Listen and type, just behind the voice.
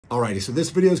Alrighty, so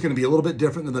this video is going to be a little bit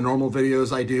different than the normal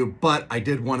videos I do, but I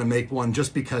did want to make one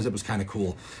just because it was kind of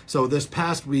cool. So this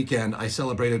past weekend, I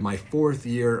celebrated my 4th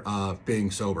year of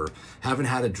being sober. Haven't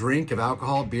had a drink of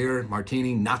alcohol, beer,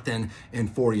 martini, nothing in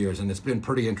 4 years, and it's been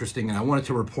pretty interesting, and I wanted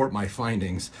to report my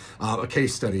findings, a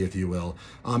case study, if you will.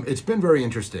 It's been very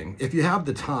interesting. If you have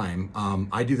the time,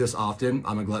 I do this often.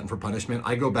 I'm a glutton for punishment.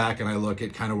 I go back and I look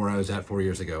at kind of where I was at 4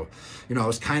 years ago. You know, I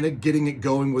was kind of getting it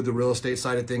going with the real estate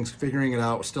side of things, figuring it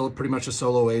out, still pretty much a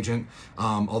solo agent,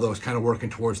 although it's kind of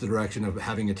working towards the direction of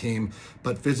having a team,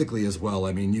 but physically as well.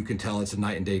 I mean, you can tell it's a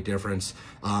night and day difference.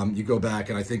 You go back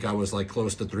and I think I was like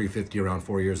close to 350 around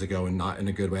 4 years ago, and not in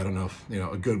a good way. I don't know if, you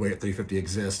know, a good way at 350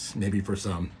 exists, maybe for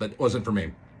some, but it wasn't for me.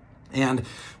 And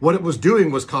what it was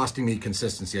doing was costing me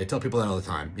consistency. I tell people that all the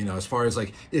time, you know, as far as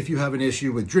like, if you have an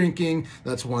issue with drinking,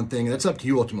 that's one thing. That's up to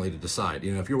you ultimately to decide.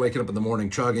 You know, if you're waking up in the morning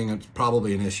chugging, it's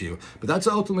probably an issue, but that's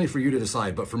ultimately for you to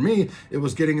decide. But for me, it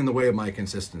was getting in the way of my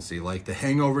consistency. Like the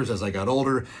hangovers as I got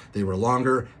older, they were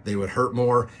longer, they would hurt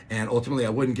more. And ultimately I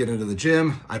wouldn't get into the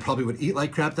gym. I probably would eat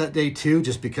like crap that day too,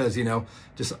 just because, you know,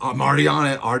 just I'm already on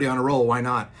it, already on a roll. Why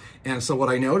not? And so what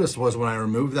I noticed was when I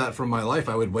removed that from my life,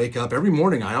 I would wake up every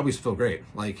morning. I always feel great.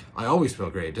 Like I always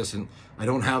feel great. I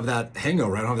don't have that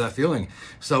hangover. I don't have that feeling.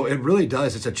 So it really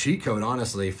does. It's a cheat code,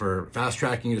 honestly, for fast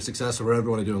tracking you to success or whatever you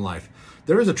want to do in life.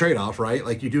 There is a trade-off, right?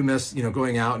 Like you do miss, you know,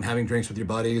 going out and having drinks with your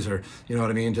buddies, or, you know what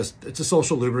I mean? Just, it's a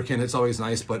social lubricant. It's always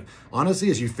nice. But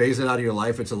honestly, as you phase it out of your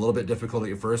life, it's a little bit difficult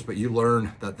at first, but you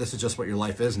learn that this is just what your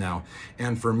life is now.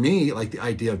 And for me, like the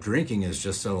idea of drinking is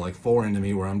just so like foreign to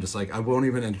me, where I'm just like, I won't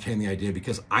even entertain the idea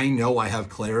because I know I have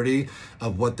clarity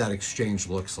of what that exchange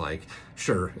looks like.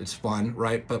 Sure, it's fun,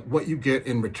 right? But what you get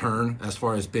in return as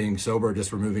far as being sober,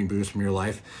 just removing booze from your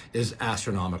life, is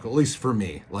astronomical, at least for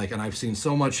me. Like, and I've seen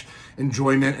so much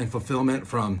enjoyment and fulfillment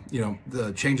from, you know,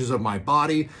 the changes of my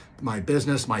body, my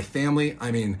business, my family.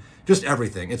 I mean, just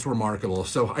everything. It's remarkable.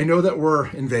 So I know that we're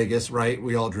in Vegas, right?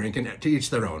 We all drink, and to each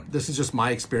their own. This is just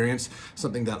my experience,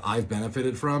 something that I've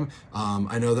benefited from.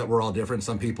 I know that we're all different.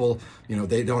 Some people, you know,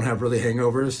 they don't have really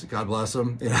hangovers. God bless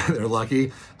them. You know, they're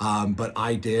lucky. But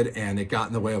I did, and it got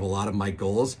in the way of a lot of my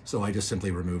goals. So I just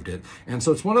simply removed it. And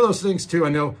so it's one of those things too. I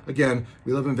know, again,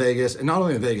 we live in Vegas, and not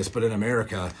only in Vegas, but in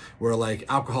America, where like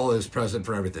alcohol is present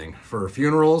for everything. For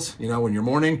funerals, you know, when you're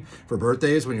mourning, for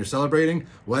birthdays, when you're celebrating,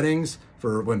 weddings,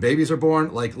 for when babies are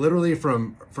born, like literally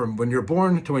from when you're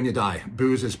born to when you die,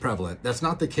 booze is prevalent. That's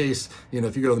not the case, you know,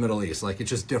 if you go to the Middle East, like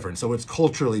it's just different. So it's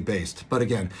culturally based. But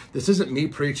again, this isn't me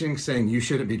preaching, saying you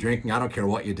shouldn't be drinking. I don't care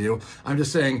what you do. I'm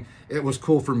just saying it was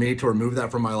cool for me to remove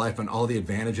that from my life and all the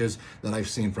advantages that I've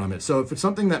seen from it. So if it's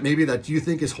something that maybe that you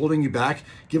think is holding you back,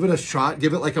 give it a shot,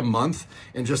 give it like a month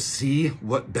and just see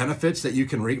what benefits that you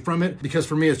can reap from it. Because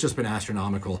for me, it's just been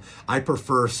astronomical. I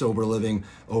prefer sober living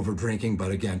over drinking,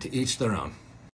 but again, to each their own.